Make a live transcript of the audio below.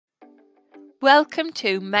Welcome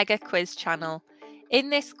to Mega Quiz Channel.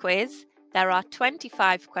 In this quiz, there are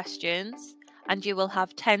 25 questions and you will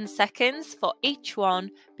have 10 seconds for each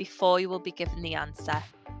one before you will be given the answer.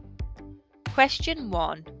 Question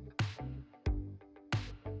 1.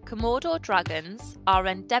 Komodo dragons are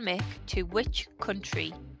endemic to which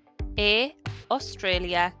country? A.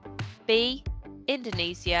 Australia, B.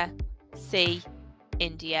 Indonesia, C.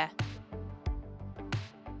 India.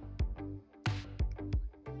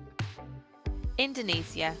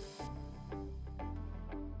 Indonesia.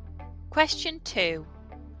 Question 2.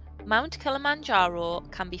 Mount Kilimanjaro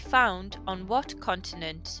can be found on what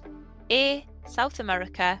continent? A. South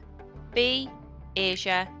America, B.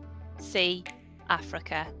 Asia, C.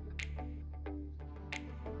 Africa.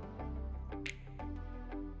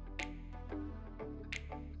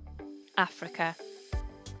 Africa.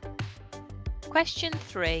 Question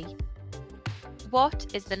 3. What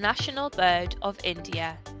is the national bird of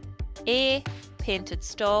India? A. Painted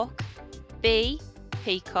stork, B.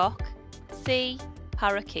 Peacock, C.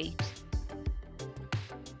 Parakeet.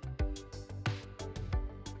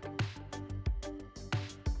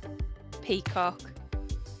 Peacock.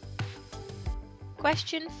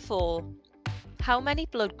 Question 4. How many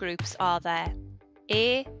blood groups are there?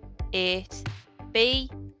 A. 8, B.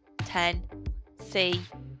 10, C.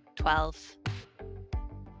 12.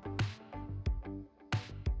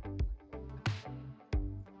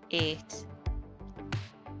 Eight.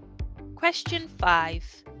 Question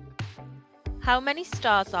 5. How many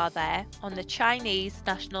stars are there on the Chinese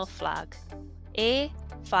national flag? A.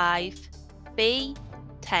 5, B.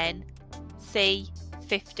 10, C.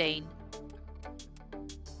 15.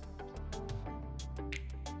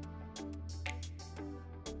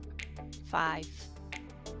 Five.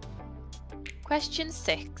 Question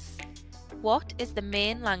 6. What is the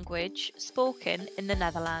main language spoken in the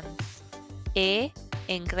Netherlands? A.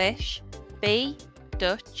 English, B.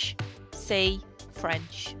 Dutch, C.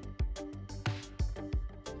 French.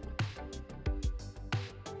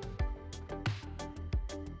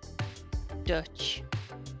 Dutch.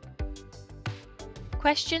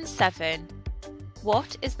 Question 7.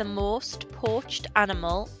 What is the most poached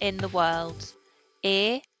animal in the world?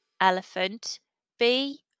 A. Elephant,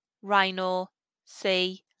 B. Rhino,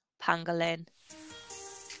 C. Pangolin.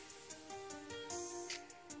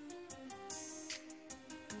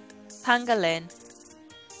 Pangolin.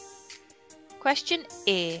 Question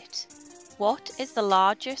 8. What is the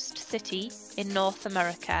largest city in North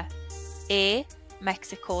America? A.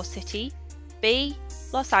 Mexico City, B.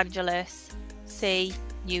 Los Angeles, C.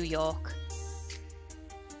 New York.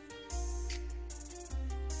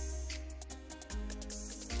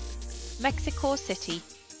 Mexico City.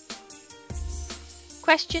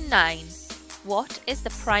 Question 9. What is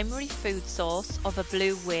the primary food source of a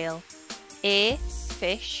blue whale? A.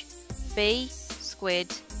 Fish, B.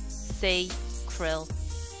 Squid, C. Krill.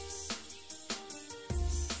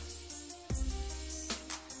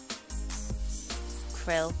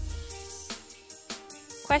 Krill.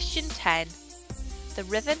 Question 10. The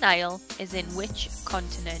River Nile is in which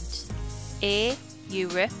continent? A.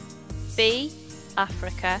 Europe, B.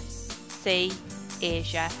 Africa, C.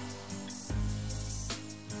 Asia.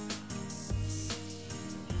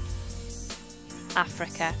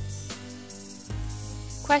 Africa.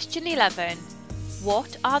 Question 11.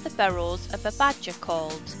 What are the burrows of a badger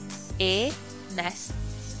called? A.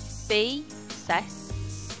 Nests, B. Sets,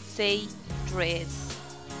 C. Drays.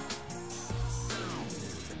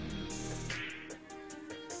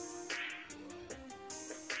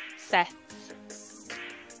 Sets.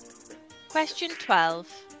 Question 12.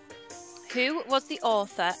 Who was the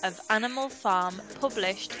author of Animal Farm,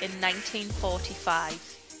 published in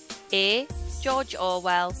 1945? A. George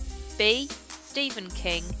Orwell, B. Stephen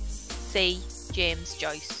King, C. James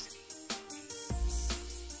Joyce.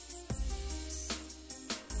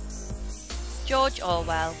 George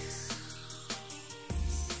Orwell.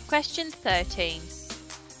 Question 13.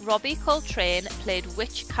 Robbie Coltrane played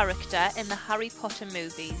which character in the Harry Potter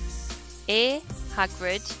movies? A.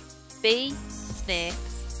 Hagrid, B. Snape,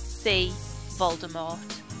 C. Voldemort.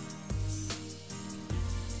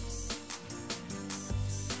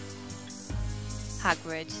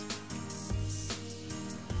 Hagrid.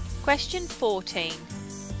 Question 14.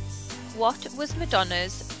 What was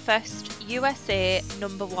Madonna's first USA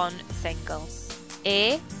 #1 single?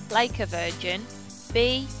 A. Like a Virgin,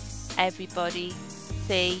 B. Everybody,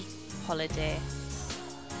 C. Holiday.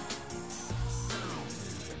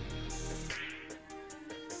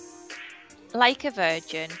 Like a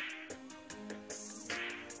Virgin.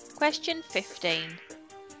 Question 15.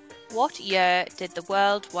 What year did the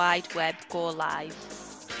World Wide Web go live?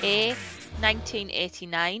 A.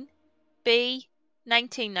 1989, B.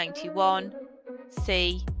 1991,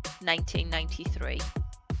 C. 1993.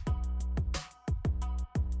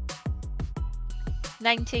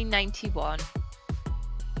 1991.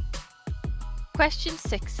 Question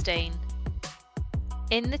 16.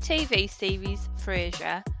 In the TV series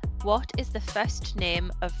Frasier, what is the first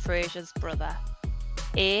name of Frasier's brother?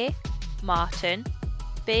 A. Martin,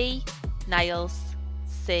 B. Niles,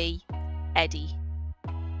 C. Eddie.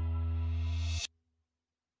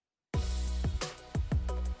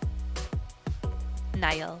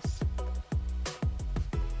 Niles.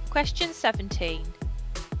 Question 17.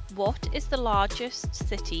 What is the largest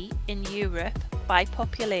city in Europe by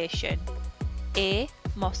population? A.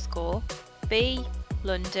 Moscow, B.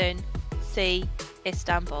 London, C.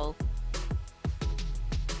 Istanbul.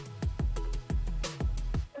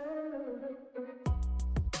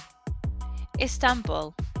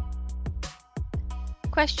 Istanbul.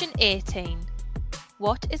 Question 18.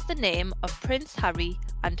 What is the name of Prince Harry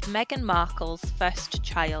and Meghan Markle's first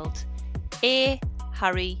child? A.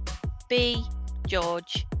 Harry, B.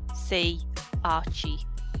 George, C. Archie.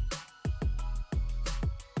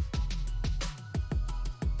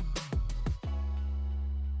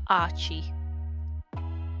 Archie.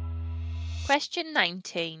 Question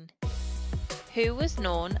 19. Who was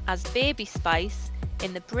known as Baby Spice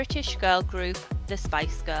in the British girl group The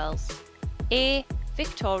Spice Girls? A.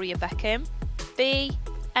 Victoria Beckham, B.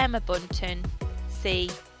 Emma Bunton, C.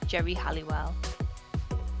 Geri Halliwell.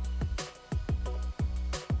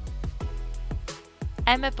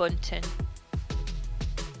 Emma Bunton.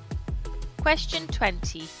 Question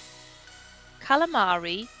 20.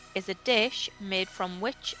 Calamari is a dish made from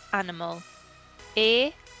which animal?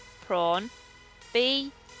 A. Prawn,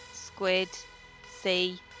 B. Squid,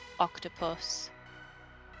 C. Octopus.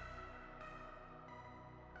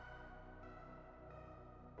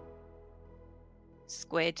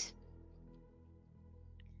 Squid.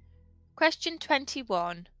 Question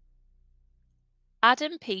 21.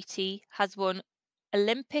 Adam Peaty has won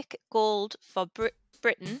Olympic gold for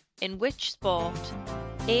Britain in which sport?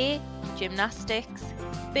 A. Gymnastics,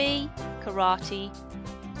 B. Karate,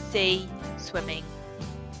 C. Swimming.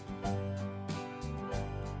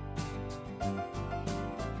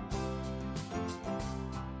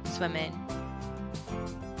 Swimming.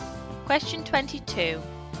 Question 22.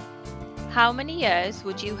 How many years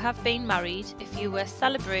would you have been married if you were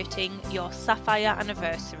celebrating your sapphire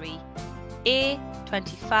anniversary? A.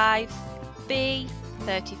 25, B.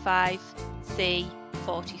 35, C.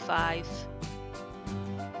 45.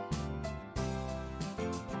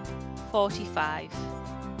 45.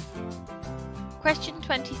 Question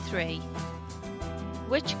 23.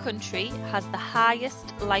 Which country has the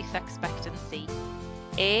highest life expectancy?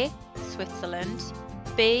 A. Switzerland,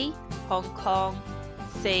 B. Hong Kong,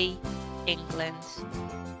 C. England.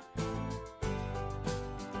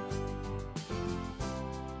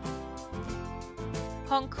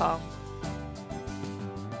 Hong Kong.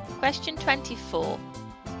 Question 24.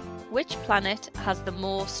 Which planet has the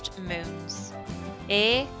most moons?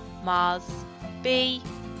 A. Mars, B.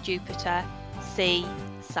 Jupiter, C.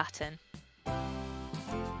 Saturn.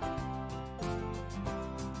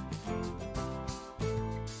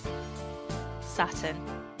 Saturn.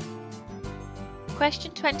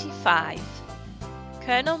 Question 25.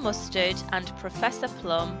 Colonel Mustard and Professor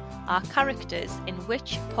Plum are characters in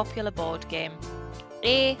which popular board game?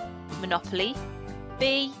 A. Monopoly,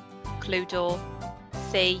 B. Cluedo,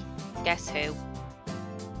 C. Guess Who.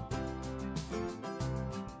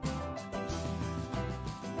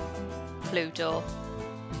 Cluedo.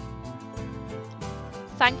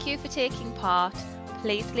 Thank you for taking part.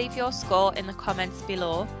 Please leave your score in the comments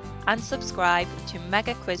below and subscribe to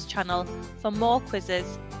Mega Quiz channel for more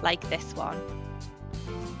quizzes like this one.